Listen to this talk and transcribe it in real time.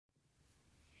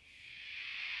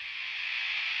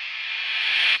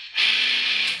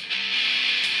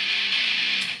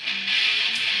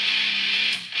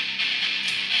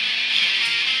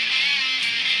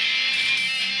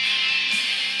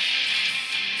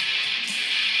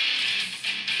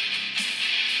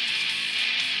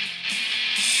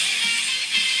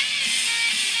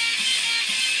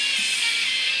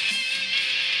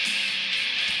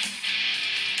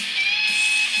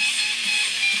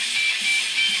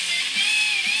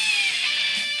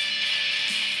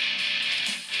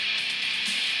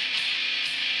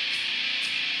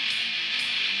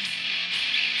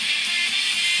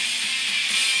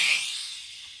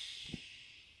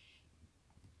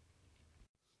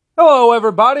Hello,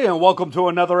 everybody, and welcome to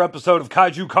another episode of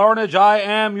Kaiju Carnage. I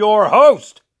am your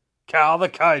host, Cal the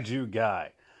Kaiju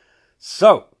Guy.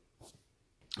 So,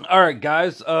 alright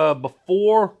guys,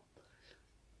 before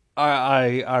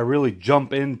I really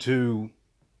jump into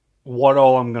what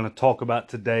all I'm going to talk about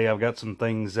today, I've got some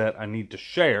things that I need to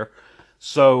share.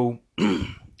 So,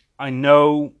 I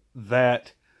know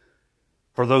that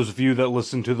for those of you that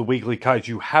listen to the weekly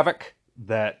Kaiju Havoc,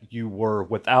 that you were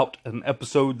without an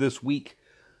episode this week.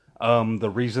 The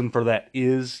reason for that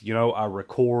is, I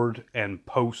record and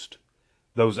post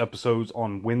those episodes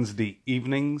on Wednesday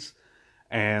evenings,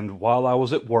 and while I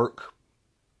was at work,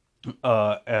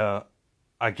 I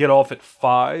get off at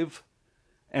 5,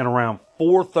 and around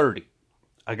 4:30,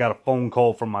 I got a phone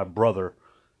call from my brother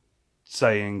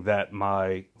saying that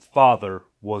my father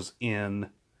was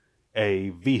in a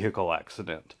vehicle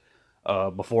accident.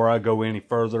 Before I go any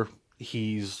further,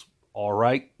 he's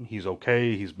alright, he's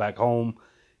okay, he's back home.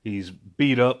 He's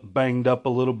beat up, banged up a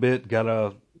little bit, got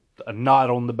a knot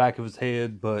on the back of his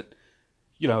head, but,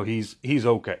 he's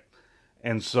okay.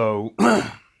 And so,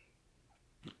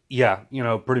 yeah,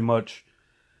 pretty much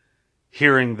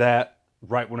hearing that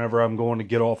right whenever I'm going to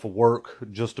get off of work,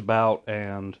 just about,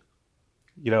 and,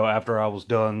 after I was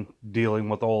done dealing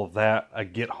with all of that, I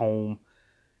get home,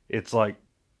 it's like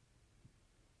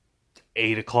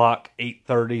 8 o'clock,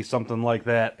 8:30, something like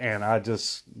that, and I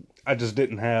just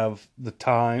didn't have the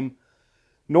time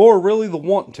nor really the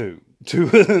want to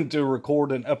to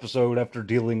record an episode after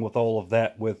dealing with all of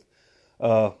that with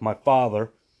my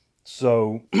father.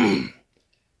 So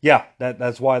yeah,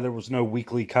 that's why there was no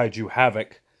weekly Kaiju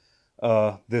Havoc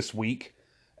this week.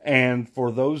 And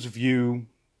for those of you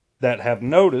that have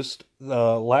noticed,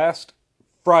 last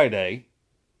Friday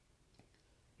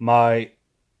my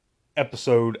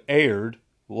episode aired,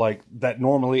 like that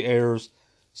normally airs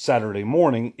Saturday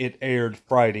morning, it aired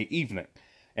Friday evening.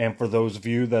 And for those of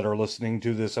you that are listening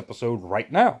to this episode right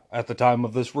now, at the time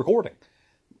of this recording,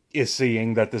 is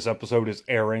seeing that this episode is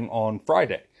airing on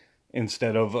Friday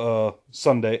instead of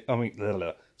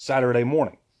Saturday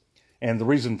morning. And the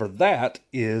reason for that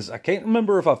is, I can't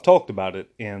remember if I've talked about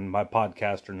it in my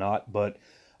podcast or not, but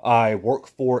I work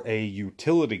for a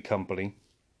utility company,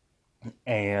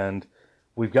 and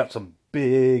we've got some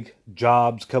big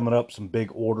jobs coming up, some big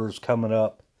orders coming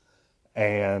up,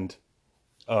 and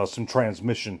some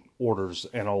transmission orders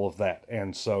and all of that.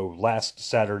 And so last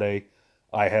Saturday,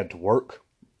 I had to work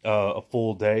a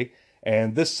full day.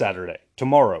 And this Saturday,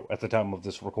 tomorrow, at the time of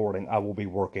this recording, I will be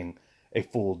working a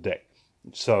full day.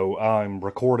 So I'm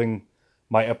recording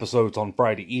my episodes on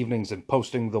Friday evenings and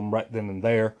posting them right then and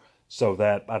there, so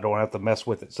that I don't have to mess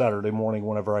with it Saturday morning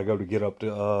whenever I go to get up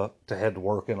to head to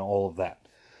work and all of that.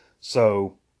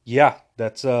 So yeah,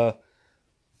 that's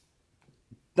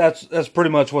pretty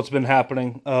much what's been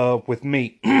happening with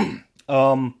me.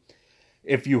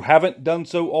 If you haven't done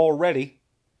so already,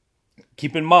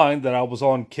 keep in mind that I was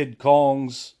on Kid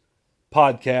Kong's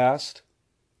podcast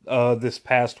this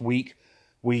past week.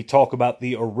 We talk about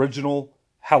the original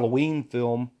Halloween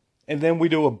film, and then we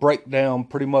do a breakdown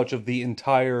pretty much of the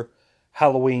entire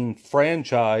Halloween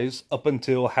franchise up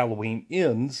until Halloween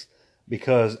Ends,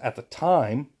 because at the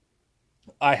time,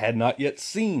 I had not yet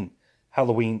seen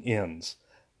Halloween Ends.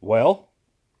 Well,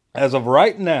 as of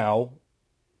right now,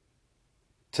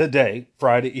 today,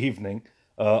 Friday evening,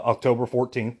 October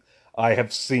 14th, I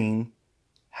have seen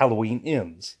Halloween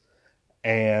Ends.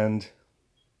 And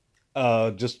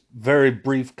just very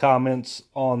brief comments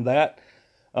on that.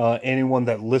 Anyone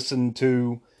that listened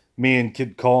to me and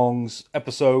Kid Kong's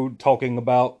episode talking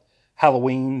about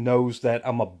Halloween knows that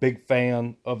I'm a big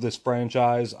fan of this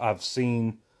franchise. I've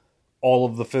seen all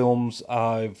of the films.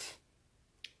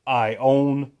 I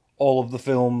own all of the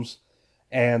films,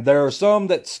 and there are some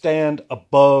that stand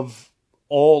above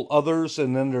all others,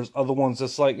 and then there's other ones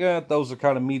that's like, yeah, those are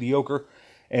kind of mediocre,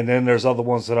 and then there's other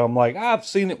ones that I'm like, I've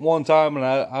seen it one time, and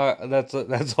I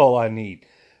that's all I need.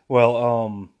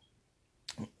 Well,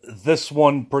 this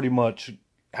one pretty much,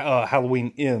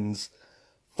 Halloween Ends,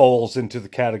 falls into the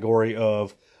category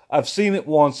of, I've seen it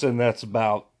once, and that's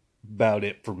about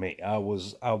it for me.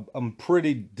 I'm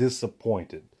pretty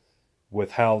disappointed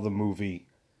with how the movie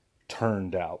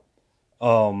turned out.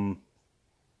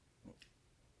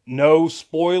 No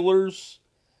spoilers,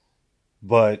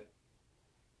 but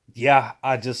yeah,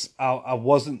 I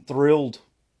wasn't thrilled.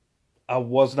 I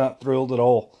was not thrilled at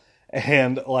all.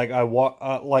 And like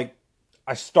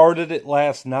I started it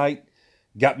last night,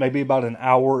 got maybe about an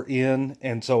hour in,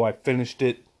 and so I finished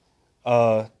it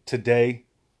today,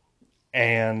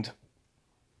 and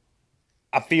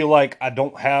I feel like I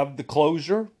don't have the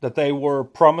closure that they were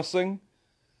promising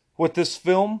with this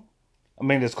film. I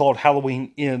mean, it's called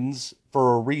Halloween Ends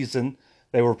for a reason.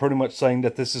 They were pretty much saying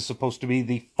that this is supposed to be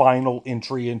the final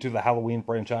entry into the Halloween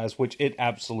franchise, which it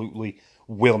absolutely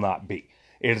will not be.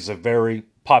 It is a very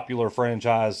popular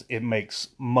franchise. It makes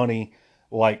money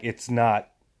like it's not.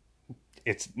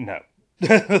 It's no.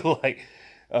 like,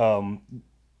 um,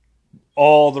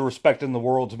 all the respect in the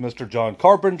world to Mr. John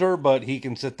Carpenter, but he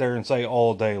can sit there and say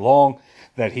all day long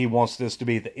that he wants this to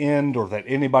be the end or that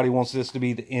anybody wants this to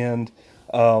be the end.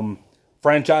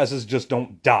 Franchises just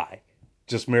don't die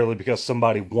just merely because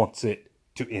somebody wants it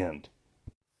to end.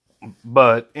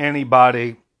 But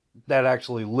anybody that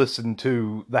actually listened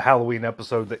to the Halloween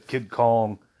episode that Kid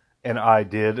Kong and I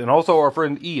did, and also our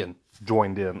friend Ian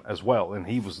joined in as well, and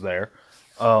he was there.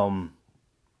 Um,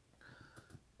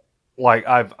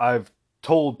 I've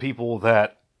told people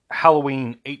that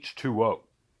Halloween H2O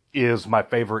is my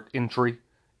favorite entry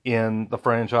in the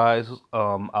franchise.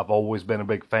 I've always been a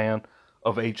big fan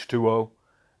of H2O,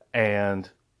 and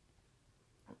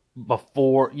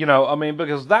before, I mean,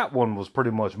 because that one was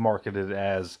pretty much marketed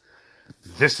as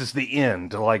this is the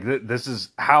end, like this is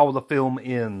how the film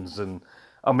ends, and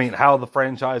I mean how the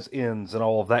franchise ends, and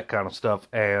all of that kind of stuff.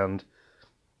 And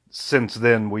since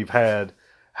then, we've had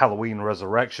Halloween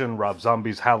Resurrection, Rob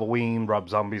Zombie's Halloween, Rob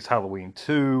Zombie's Halloween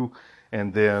 2,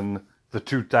 and then the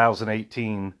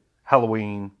 2018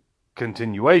 Halloween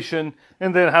continuation,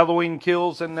 and then Halloween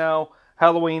Kills, and now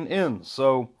Halloween Ends.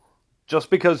 So just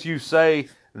because you say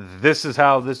this is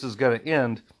how this is going to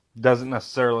end doesn't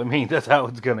necessarily mean that's how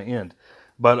it's going to end.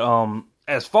 But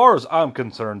as far as I'm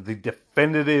concerned,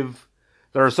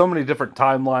 there are so many different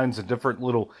timelines and different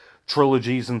little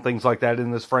trilogies and things like that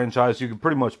in this franchise. You can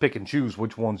pretty much pick and choose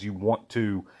which ones you want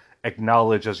to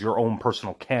acknowledge as your own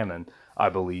personal canon, I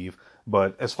believe.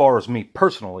 But as far as me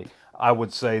personally, I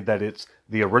would say that it's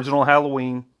the original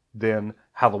Halloween, then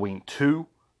Halloween 2,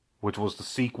 which was the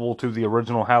sequel to the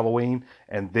original Halloween,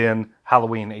 and then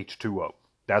Halloween H2O.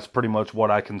 That's pretty much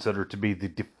what I consider to be the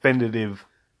definitive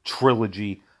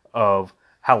trilogy of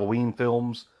Halloween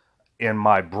films. In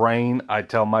my brain, I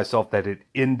tell myself that it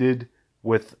ended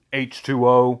with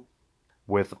H2O,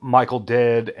 with Michael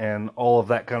dead, and all of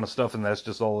that kind of stuff, and that's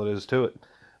just all it is to it.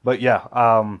 But yeah,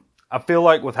 I feel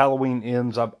like with Halloween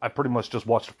Ends, I pretty much just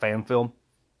watched a fan film,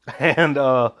 and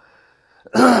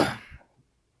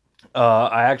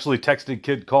I actually texted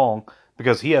Kid Kong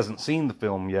because he hasn't seen the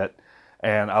film yet,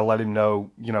 and I let him know.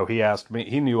 He asked me.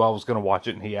 He knew I was going to watch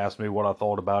it, and he asked me what I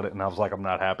thought about it, and I was like, I'm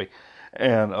not happy.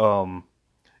 And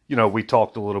we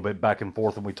talked a little bit back and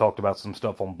forth, and we talked about some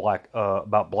stuff on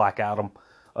about Black Adam,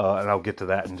 and I'll get to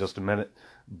that in just a minute.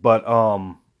 But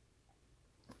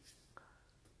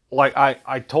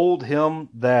I told him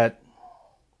that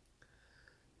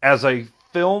as a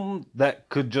film that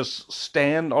could just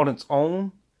stand on its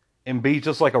own and be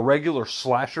just like a regular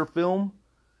slasher film,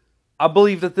 I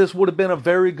believe that this would have been a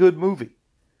very good movie.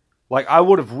 Like, I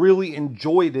would have really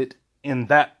enjoyed it in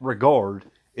that regard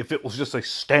if it was just a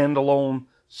standalone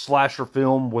slasher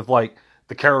film with, like,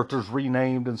 the characters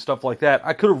renamed and stuff like that.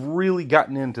 I could have really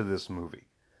gotten into this movie.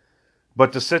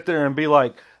 But to sit there and be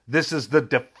like, this is the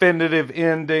definitive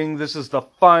ending, this is the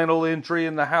final entry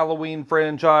in the Halloween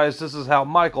franchise, this is how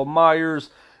Michael Myers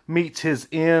meets his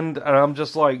end, and I'm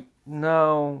just like,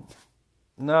 no,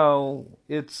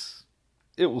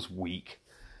 it was weak,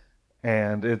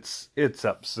 and it's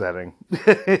upsetting.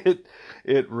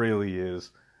 it really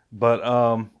is.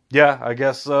 But yeah, I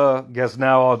guess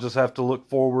now I'll just have to look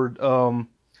forward.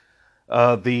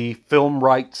 The film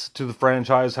rights to the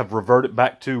franchise have reverted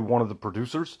back to one of the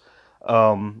producers.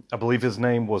 I believe his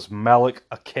name was Malik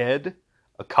Akkad.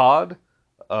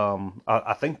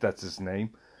 I think that's his name,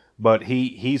 but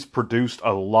he's produced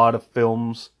a lot of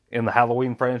films in the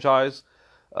Halloween franchise,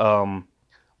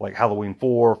 like Halloween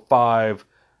 4, 5,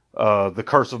 The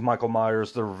Curse of Michael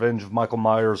Myers, The Revenge of Michael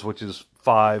Myers, which is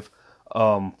 5.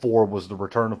 4 was The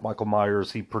Return of Michael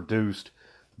Myers. He produced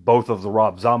both of the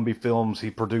Rob Zombie films. He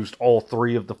produced all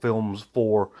 3 of the films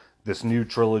for this new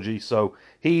trilogy. So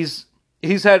he's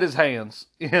had his hands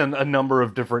in a number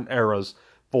of different eras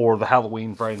for the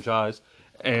Halloween franchise,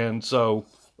 and so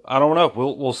I don't know.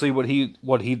 We'll see what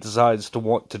he decides to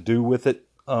want to do with it.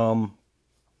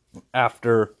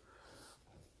 After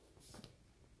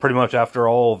pretty much after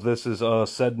all of this is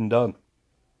said and done.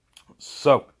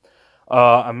 So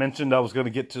I mentioned I was going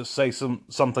to get to say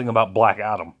something about Black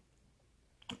Adam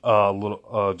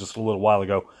just a little while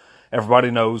ago.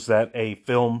 Everybody knows that a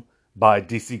film by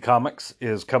DC Comics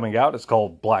is coming out. It's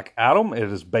called Black Adam.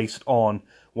 It is based on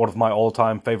one of my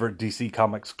all-time favorite DC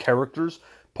Comics characters,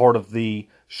 part of the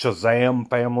Shazam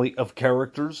family of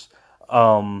characters.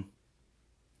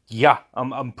 yeah,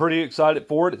 I'm pretty excited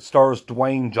for it. It stars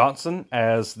Dwayne Johnson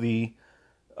as the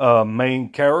main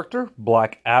character,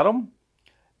 Black Adam,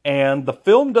 and the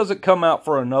film doesn't come out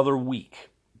for another week.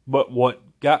 But what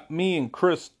got me and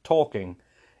Chris talking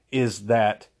is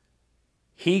that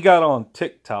he got on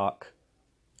TikTok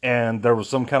and there was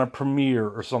some kind of premiere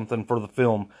or something for the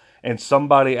film, and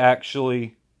somebody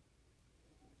actually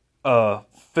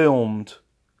filmed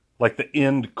like the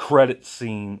end credit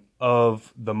scene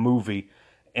of the movie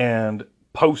and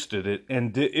posted it,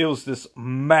 and it was this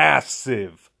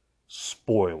massive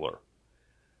spoiler.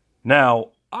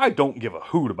 Now, I don't give a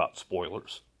hoot about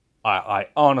spoilers. I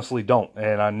honestly don't,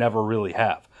 and I never really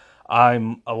have.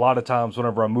 I'm a lot of times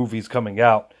whenever a movie's coming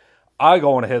out, I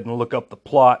go on ahead and look up the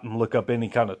plot and look up any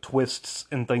kind of twists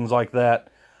and things like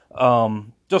that,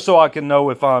 just so I can know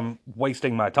if I'm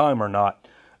wasting my time or not.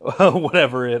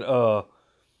 whenever it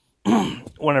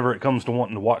whenever it comes to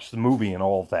wanting to watch the movie and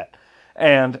all of that,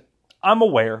 and I'm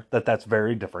aware that that's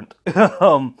very different.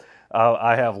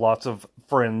 I have lots of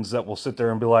friends that will sit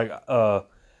there and be like,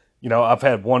 I've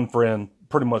had one friend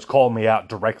pretty much call me out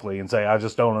directly and say, I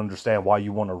just don't understand why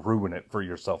you want to ruin it for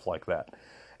yourself like that.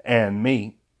 And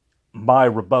my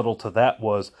rebuttal to that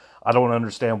was, I don't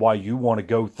understand why you want to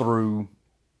go through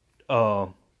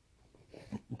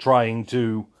trying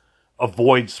to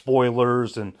avoid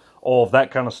spoilers and all of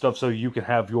that kind of stuff so you can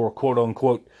have your quote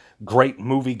unquote great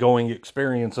movie going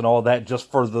experience and all that,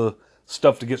 just for the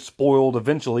stuff to get spoiled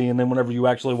eventually. And then whenever you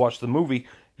actually watch the movie,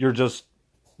 you're just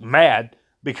mad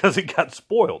because it got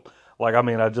spoiled. Like, I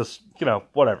mean, I just,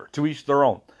 whatever, to each their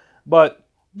own. But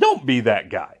don't be that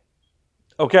guy.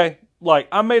 Okay? Like,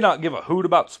 I may not give a hoot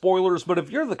about spoilers, but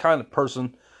if you're the kind of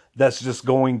person that's just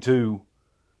going to,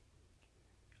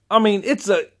 I mean, it's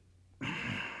a,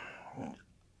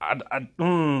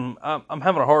 I'm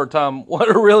having a hard time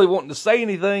really wanting to say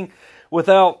anything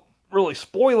without really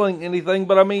spoiling anything,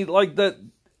 but I mean, like, that,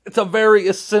 it's a very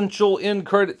essential end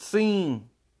credit scene.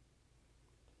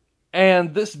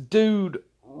 And this dude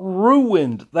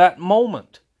ruined that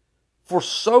moment for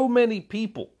so many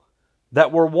people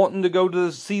that were wanting to go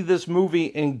to see this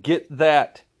movie and get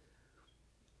that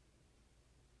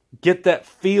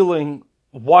feeling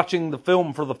watching the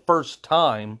film for the first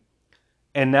time,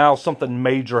 and now something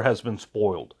major has been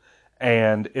spoiled.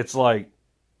 And it's like,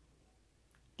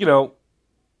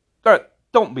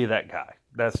 don't be that guy.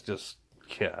 That's just,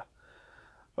 yeah.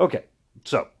 Okay,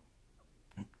 so,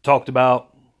 talked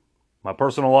about my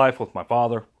personal life with my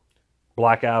father,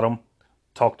 Black Adam,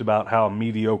 talked about how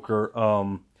mediocre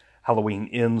Halloween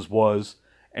Ends was,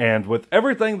 and with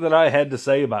everything that I had to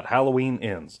say about Halloween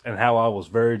Ends and how I was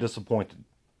very disappointed,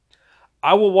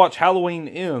 I will watch Halloween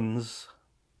Ends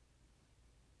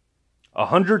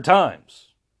 100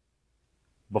 times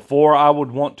before I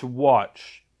would want to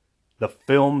watch the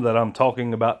film that I'm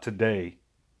talking about today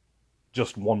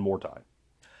just one more time.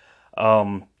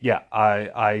 I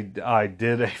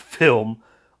did a film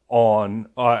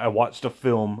I watched a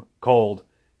film called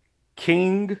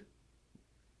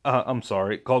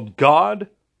called God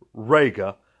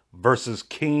Rhaegar versus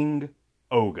King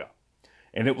Oga.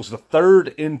 And it was the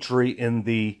third entry in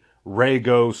the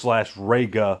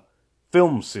Rhaego/Rhaega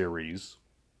film series.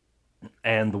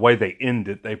 And the way they end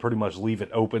it, they pretty much leave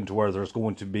it open to where there's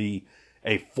going to be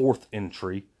a fourth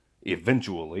entry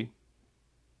eventually.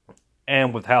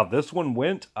 And with how this one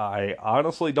went, I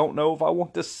honestly don't know if I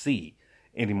want to see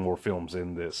any more films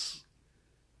in this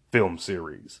film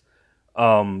series.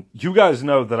 You guys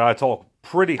know that I talk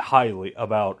pretty highly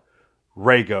about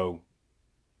Rhaego,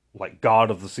 like God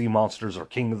of the Sea Monsters or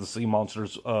King of the Sea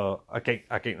Monsters. I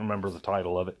can't remember the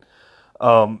title of it.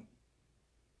 I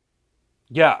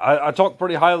talk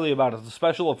pretty highly about it. The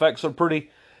special effects are pretty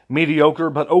mediocre,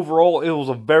 but overall it was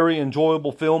a very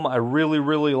enjoyable film. I really,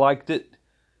 really liked it.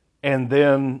 And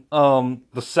then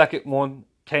the second one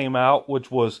came out,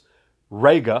 which was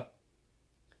Rhaega,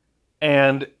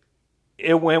 and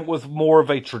it went with more of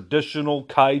a traditional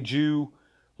kaiju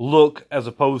look as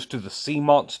opposed to the sea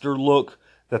monster look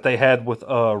that they had with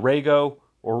Rhaego.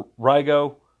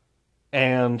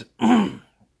 And then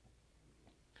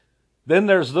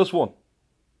there's this one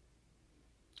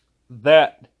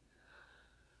that,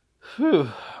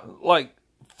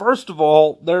 first of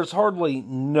all, there's hardly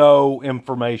no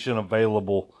information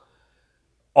available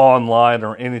online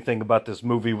or anything about this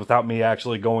movie without me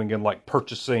actually going and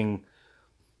purchasing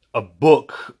a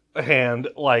book and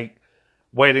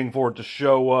waiting for it to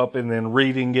show up and then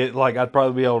reading it. I'd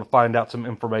probably be able to find out some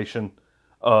information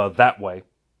that way.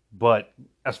 But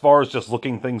as far as just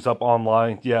looking things up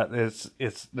online, yeah,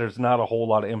 there's not a whole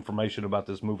lot of information about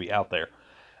this movie out there.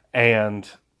 And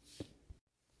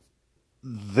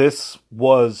this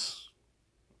was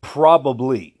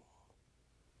probably,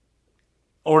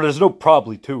 or there's no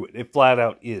probably to it. It flat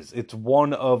out is. It's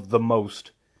one of the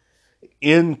most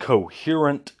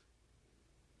incoherent,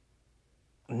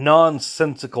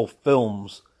 nonsensical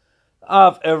films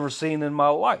I've ever seen in my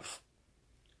life.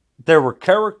 There were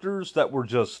characters that were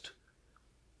just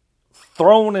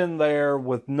thrown in there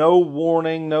with no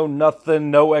warning, no nothing,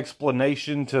 no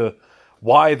explanation to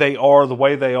why they are the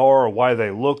way they are or why they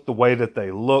look the way that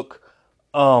they look.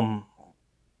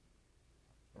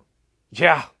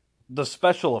 Yeah, the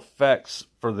special effects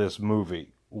for this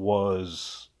movie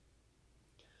was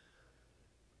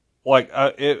like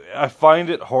I find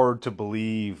it hard to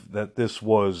believe that this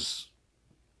was.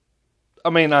 I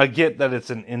mean, I get that it's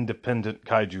an independent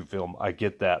kaiju film. I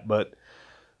get that, but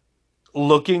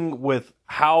looking with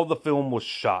how the film was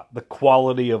shot, the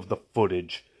quality of the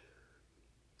footage,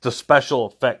 the special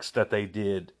effects that they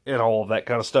did, and all of that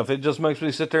kind of stuff, it just makes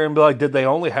me sit there and be like, did they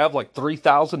only have like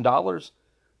 $3,000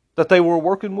 that they were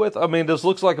working with? I mean, this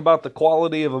looks like about the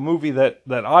quality of a movie that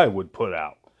I would put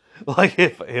out. Like,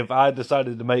 if I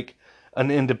decided to make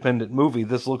an independent movie,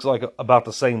 this looks like about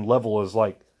the same level as,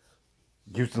 like,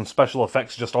 using special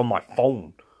effects just on my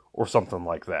phone or something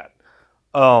like that.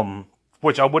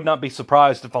 Which I would not be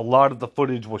surprised if a lot of the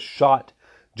footage was shot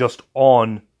just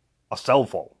on a cell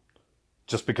phone,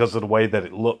 just because of the way that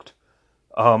it looked.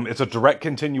 It's a direct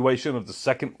continuation of the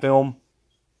second film.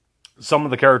 Some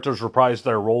of the characters reprised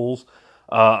their roles.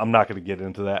 I'm not going to get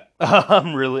into that.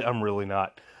 I'm really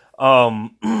not.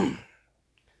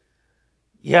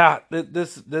 Yeah,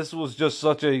 this was just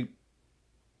such a.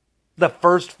 The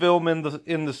first film in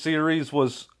the series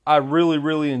was, I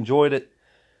really enjoyed it.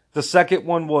 The second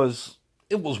one was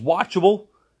watchable.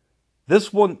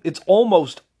 This one, it's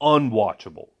almost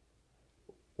unwatchable.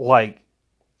 Like,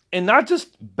 and not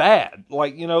just bad.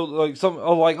 Like, you know, like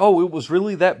oh, it was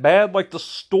really that bad. Like, the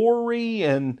story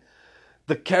and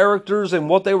the characters and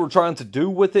what they were trying to do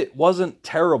with it wasn't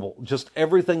terrible. Just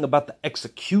everything about the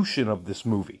execution of this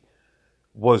movie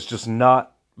was just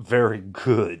not very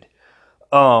good.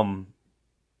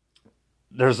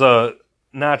 There's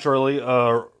naturally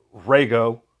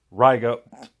Rhaegar.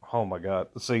 Oh my God.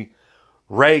 See,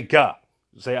 Rhaegar.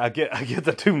 See, I get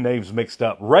the two names mixed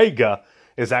up. Rhaegar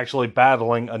is actually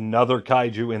battling another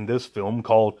kaiju in this film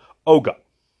called Oga.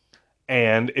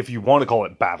 And if you want to call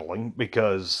it battling,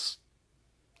 because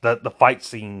the fight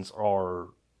scenes are,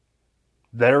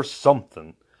 there's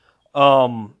something.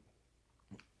 The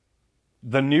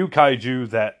new kaiju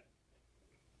that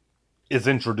is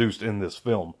introduced in this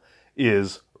film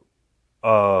is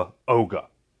Oga.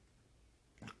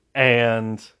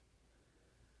 And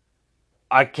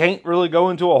I can't really go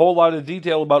into a whole lot of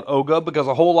detail about Oga because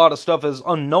a whole lot of stuff is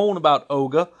unknown about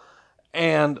Oga.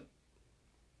 And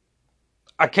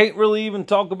I can't really even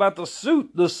talk about the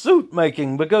suit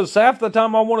making, because half the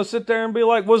time I want to sit there and be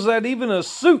like, was that even a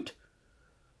suit?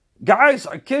 Guys,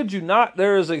 I kid you not,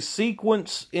 there is a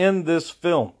sequence in this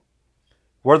film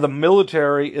where the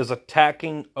military is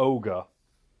attacking Oga.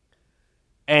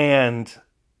 And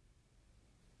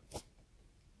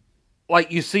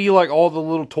like, you see like all the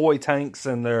little toy tanks,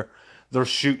 and they're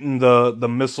shooting the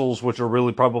missiles, which are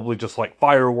really probably just like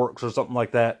fireworks or something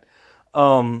like that.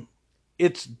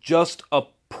 It's just a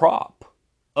prop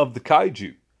of the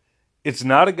kaiju. It's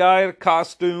not a guy in a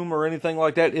costume or anything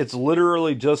like that. It's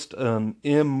literally just an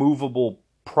immovable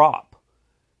prop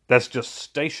that's just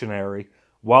stationary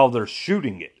while they're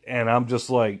shooting it. And I'm just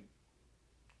like,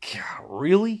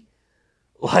 really?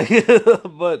 Like,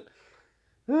 but,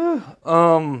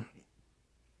 now,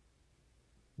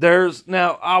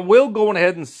 I will go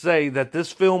ahead and say that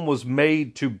this film was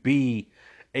made to be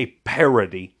a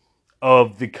parody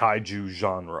of the kaiju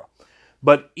genre.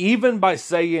 But even by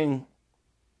saying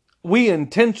we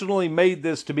intentionally made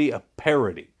this to be a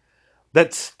parody,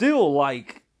 that's still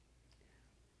like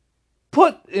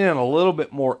put in a little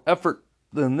bit more effort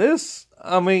than this.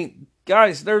 I mean,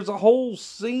 guys, there's a whole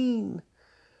scene.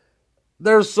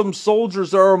 There's some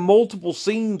soldiers. There are multiple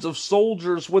scenes of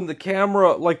soldiers when the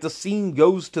camera, like the scene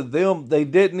goes to them. They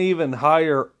didn't even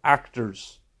hire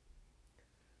actors.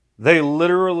 They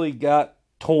literally got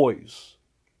toys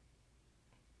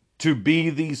to be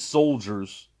these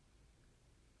soldiers.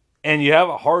 And you have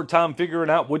a hard time figuring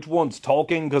out which one's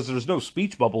talking because there's no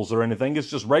speech bubbles or anything.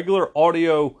 It's just regular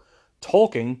audio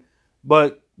talking.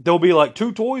 But there'll be like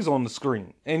two toys on the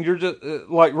screen. And you're just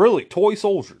like, really, toy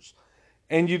soldiers.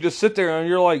 And you just sit there and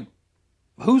you're like,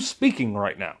 who's speaking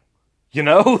right now? You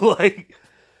know, like,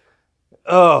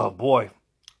 oh boy.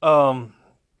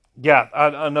 Yeah,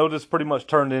 I know this pretty much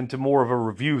turned into more of a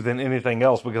review than anything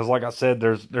else because, like I said,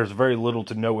 there's very little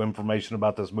to no information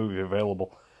about this movie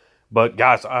available. But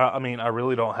guys, I mean, I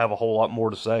really don't have a whole lot more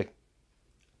to say.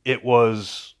 It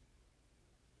was,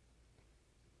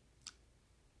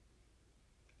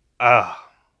 uh,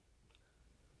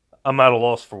 I'm at a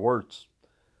loss for words.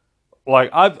 Like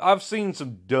I've seen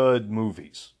some dud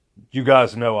movies. You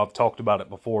guys know I've talked about it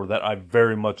before that I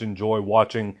very much enjoy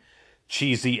watching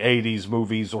cheesy 80s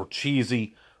movies or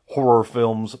cheesy horror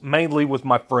films, mainly with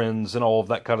my friends and all of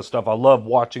that kind of stuff. I love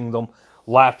watching them,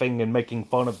 laughing and making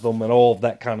fun of them and all of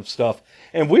that kind of stuff.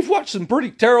 And we've watched some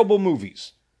pretty terrible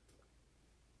movies.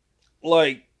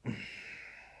 Like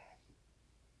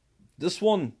this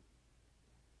one,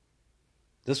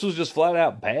 this was just flat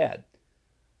out bad.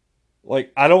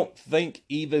 Like I don't think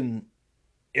even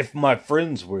if my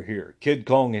friends were here, Kid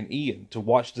Kong and Ian, to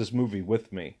watch this movie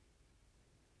with me,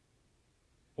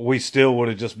 we still would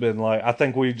have just been like, I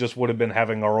think we just would have been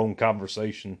having our own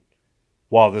conversation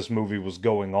while this movie was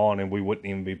going on and we wouldn't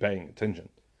even be paying attention.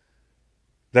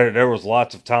 There was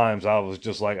lots of times I was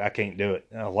just like, I can't do it.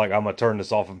 I was like, I'm going to turn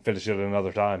this off and finish it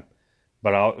another time.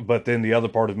 But then the other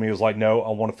part of me was like, no,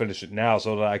 I want to finish it now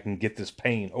so that I can get this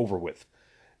pain over with.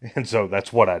 And so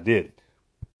that's what I did.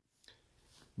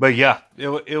 But yeah,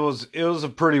 it was a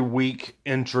pretty weak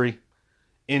entry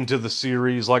into the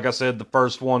series. Like I said, the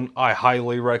first one I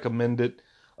highly recommend it.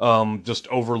 Just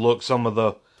overlook some of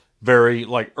the very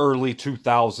like early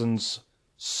 2000s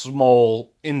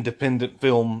small independent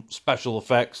film special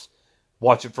effects.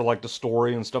 Watch it for like the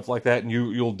story and stuff like that, and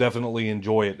you'll definitely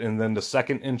enjoy it. And then the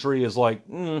second entry is like,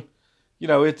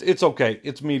 it's okay,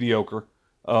 it's mediocre.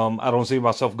 I don't see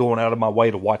myself going out of my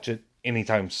way to watch it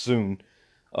anytime soon.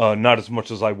 Not as much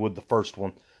as I would the first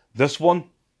one. This one,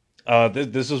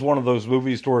 this is one of those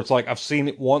movies where it's like I've seen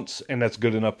it once and that's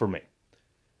good enough for me.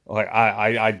 Like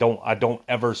I don't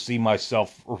ever see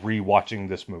myself rewatching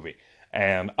this movie,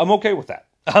 and I'm okay with that.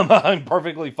 I'm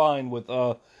perfectly fine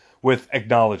with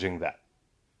acknowledging that.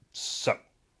 So,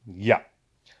 yeah.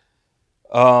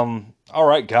 All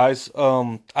right, guys.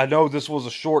 I know this was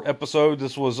a short episode.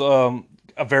 This was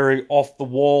a very off the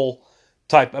wall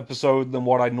type episode than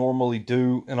what I normally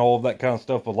do and all of that kind of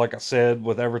stuff. But like I said,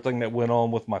 with everything that went on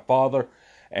with my father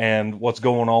and what's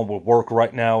going on with work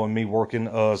right now and me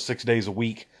working 6 days a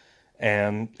week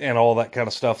and all that kind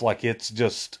of stuff, like it's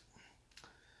just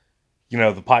the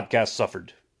podcast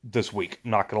suffered this week,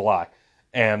 not gonna lie.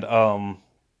 And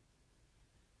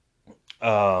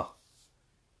uh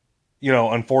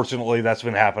unfortunately that's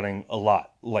been happening a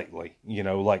lot lately.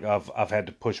 Like I've had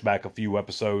to push back a few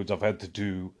episodes, I've had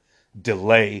to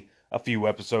delay a few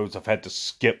episodes, I've had to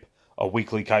skip a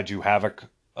weekly Kaiju Havoc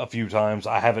a few times.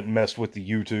 I haven't messed with the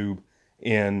YouTube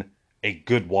in a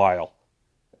good while.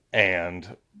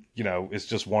 And, it's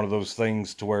just one of those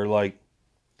things to where like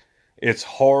it's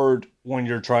hard when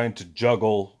you're trying to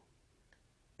juggle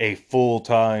a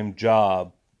full-time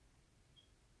job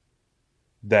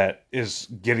that is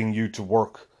getting you to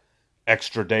work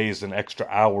extra days and extra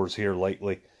hours here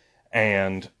lately,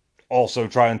 and also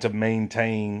trying to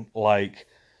maintain like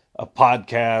a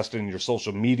podcast and your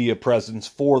social media presence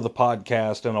for the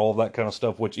podcast and all that kind of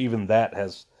stuff, which even that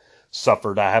has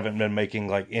suffered. I haven't been making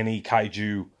like any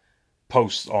kaiju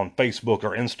posts on Facebook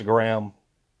or Instagram.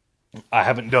 I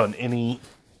haven't done any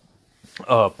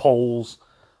polls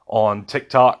on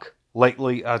TikTok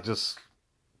lately.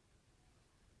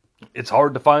 It's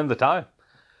hard to find the time.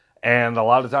 And a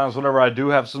lot of times whenever I do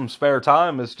have some spare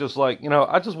time, it's just like,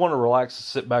 I just want to relax and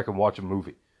sit back and watch a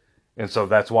movie. And so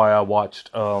that's why I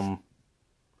watched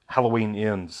Halloween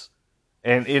Ends.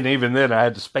 And even then I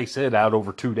had to space it out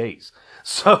over 2 days.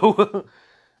 So,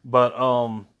 but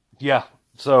yeah.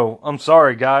 So I'm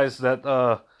sorry guys that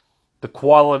the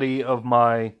quality of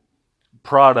my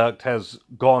product has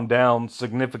gone down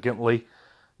significantly.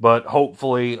 But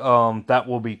hopefully that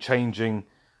will be changing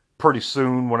pretty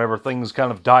soon whenever things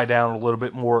kind of die down a little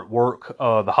bit more at work.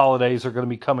 The holidays are going to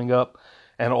be coming up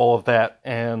and all of that,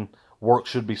 and work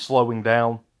should be slowing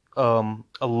down a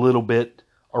little bit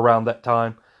around that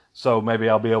time. So maybe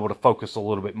I'll be able to focus a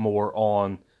little bit more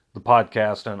on the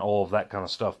podcast and all of that kind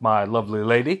of stuff. My lovely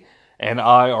lady and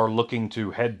I are looking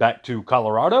to head back to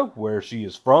Colorado, where she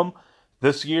is from,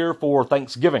 this year for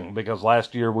Thanksgiving, because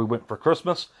last year we went for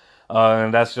Christmas,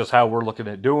 and that's just how we're looking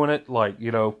at doing it. Like,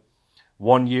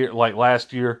 one year, like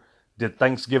last year, did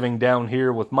Thanksgiving down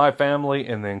here with my family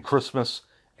and then Christmas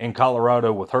in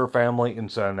Colorado with her family.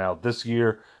 And so now this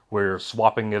year we're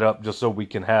swapping it up just so we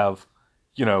can have,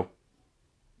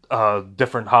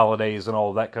 different holidays and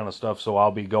all that kind of stuff. So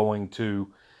I'll be going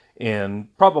to, in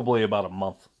probably about a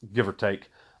month, give or take,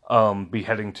 be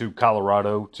heading to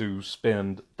Colorado to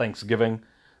spend Thanksgiving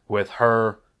with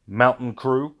her mountain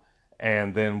crew.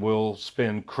 And then we'll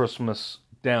spend Christmas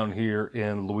down here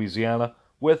in Louisiana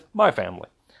with my family.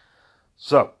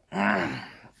 So,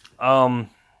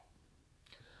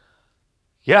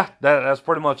 yeah, that's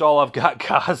pretty much all I've got,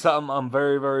 guys. I'm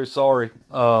very, very sorry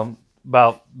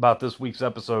about this week's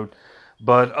episode,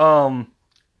 but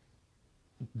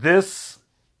this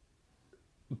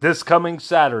coming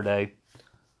Saturday,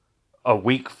 a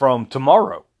week from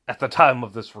tomorrow, at the time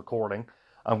of this recording,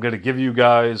 I'm going to give you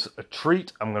guys a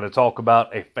treat. I'm going to talk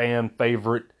about a fan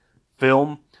favorite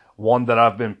film, one that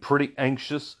I've been pretty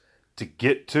anxious to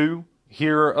get to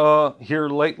here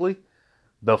lately.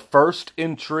 The first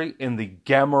entry in the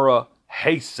Gamera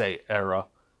Heisei era,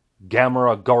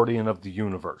 Gamera Guardian of the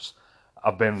Universe.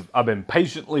 I've been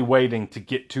patiently waiting to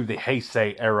get to the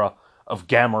Heisei era of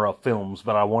Gamera films,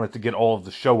 but I wanted to get all of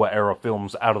the Showa era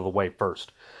films out of the way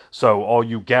first. So all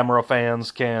you Gamera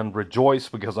fans can rejoice,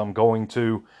 because I'm going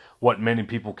to what many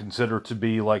people consider to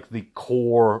be like the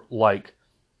core, like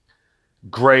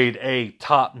grade A,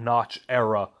 top-notch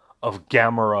era of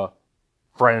Gamera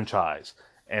franchise.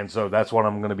 And so that's what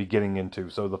I'm going to be getting into.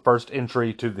 So the first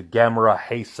entry to the Gamera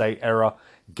Heisei era,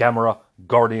 Gamera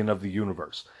Guardian of the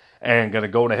Universe. And going to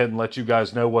go ahead and let you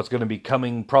guys know what's going to be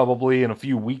coming probably in a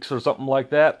few weeks or something like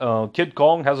that. Kid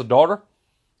Kong has a daughter,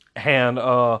 and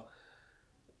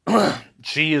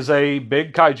she is a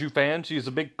big kaiju fan. She's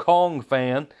a big Kong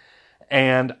fan.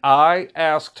 And I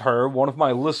asked her, one of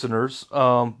my listeners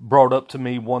brought up to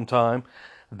me one time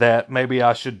that maybe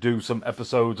I should do some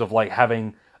episodes of like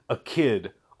having a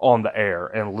kid on the air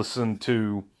and listen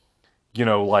to,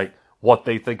 like what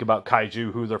they think about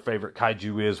kaiju, who their favorite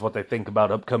kaiju is, what they think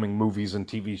about upcoming movies and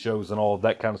TV shows and all of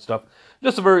that kind of stuff.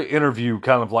 Just a very interview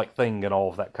kind of like thing and all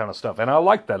of that kind of stuff. And I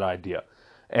like that idea.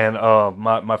 And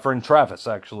my friend Travis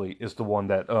actually is the one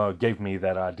that gave me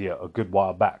that idea a good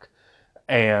while back.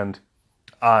 And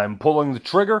I'm pulling the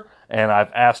trigger, and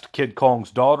I've asked Kid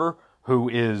Kong's daughter, who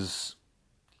is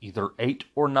either 8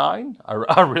 or 9.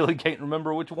 I really can't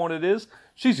remember which one it is.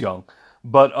 She's young.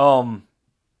 But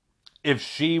if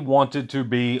she wanted to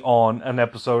be on an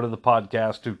episode of the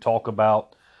podcast to talk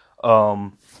about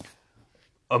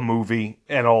a movie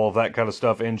and all of that kind of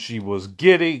stuff, and she was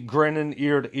giddy, grinning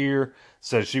ear to ear,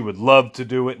 says she would love to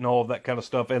do it and all of that kind of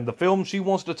stuff. And the film she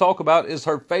wants to talk about is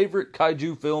her favorite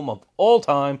kaiju film of all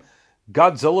time,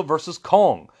 Godzilla vs.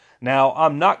 Kong. Now,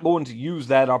 I'm not going to use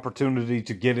that opportunity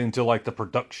to get into like the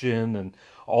production and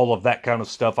all of that kind of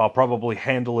stuff. I'll probably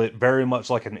handle it very much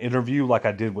like an interview, like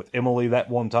I did with Emily that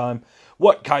one time.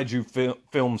 What kaiju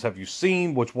films have you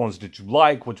seen? Which ones did you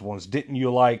like? Which ones didn't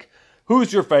you like?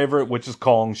 Who's your favorite? Which is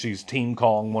Kong. She's Team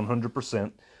Kong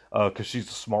 100%, because she's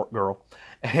a smart girl.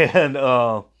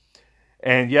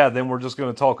 And yeah, then we're just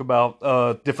going to talk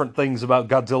about different things about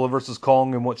Godzilla vs.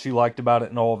 Kong and what she liked about it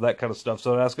and all of that kind of stuff.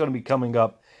 So that's going to be coming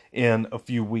up in a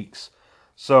few weeks.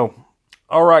 So,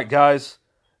 all right, guys.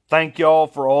 Thank y'all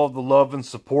for all the love and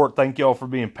support. Thank y'all for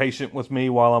being patient with me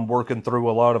while I'm working through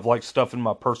a lot of like stuff in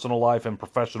my personal life and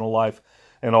professional life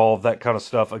and all of that kind of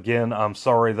stuff. Again, I'm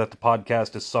sorry that the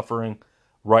podcast is suffering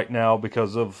right now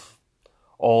because of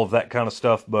all of that kind of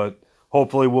stuff, but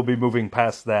hopefully we'll be moving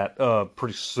past that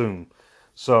pretty soon.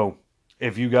 So,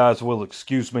 if you guys will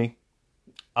excuse me,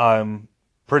 I'm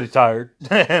pretty tired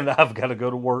and I've got to go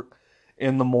to work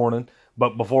in the morning.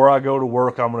 But before I go to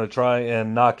work, I'm going to try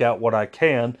and knock out what I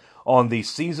can on the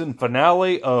season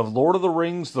finale of Lord of the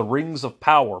Rings, The Rings of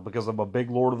Power, because I'm a big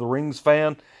Lord of the Rings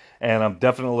fan, and I'm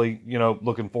definitely,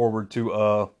 looking forward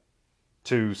to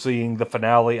seeing the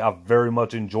finale. I've very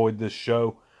much enjoyed this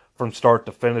show from start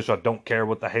to finish. I don't care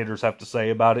what the haters have to say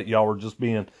about it. Y'all are just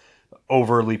being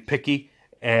overly picky.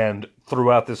 And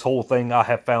throughout this whole thing, I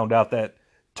have found out that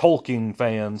Tolkien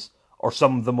fans are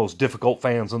some of the most difficult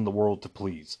fans in the world to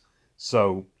please.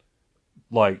 So,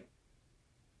 like,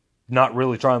 not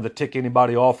really trying to tick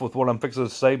anybody off with what I'm fixing to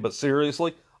say, but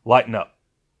seriously, lighten up.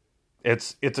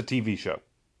 It's a TV show,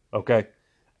 okay?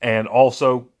 And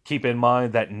also, keep in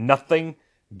mind that nothing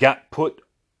got put,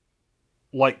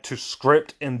 like, to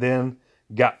script and then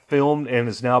got filmed and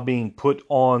is now being put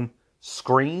on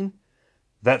screen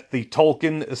that the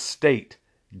Tolkien estate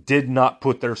did not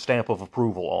put their stamp of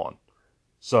approval on.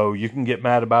 So you can get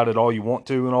mad about it all you want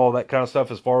to and all that kind of stuff.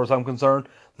 As far as I'm concerned,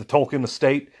 the Tolkien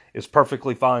estate is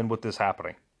perfectly fine with this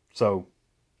happening. So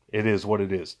it is what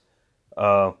it is.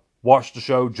 Watch the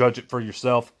show, judge it for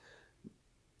yourself.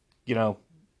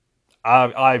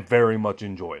 I very much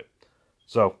enjoy it.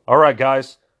 So, all right,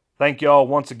 guys. Thank y'all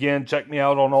once again. Check me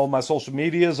out on all my social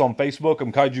medias. On Facebook,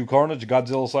 I'm Kaiju Carnage,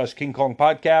 Godzilla/King Kong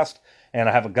podcast. And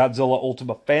I have a Godzilla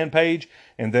Ultima fan page.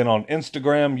 And then on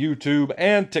Instagram, YouTube,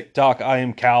 and TikTok, I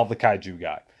am Cal the Kaiju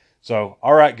Guy. So,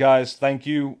 all right, guys. Thank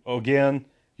you again.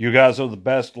 You guys are the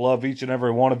best. Love each and every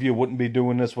one of you. Wouldn't be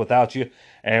doing this without you.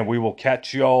 And we will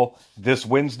catch y'all this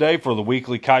Wednesday for the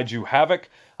weekly Kaiju Havoc.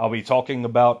 I'll be talking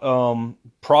about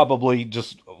probably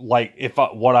just like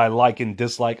what I like and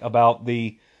dislike about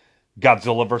the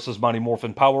Godzilla vs. Mighty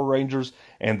Morphin Power Rangers.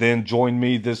 And then join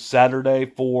me this Saturday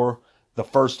for the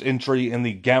first entry in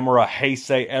the Gamera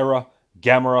Heisei era,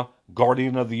 Gamera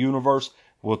Guardian of the Universe.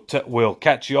 We'll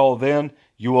catch y'all then.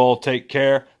 You all take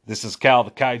care. This is Cal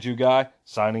the Kaiju Guy,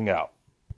 signing out.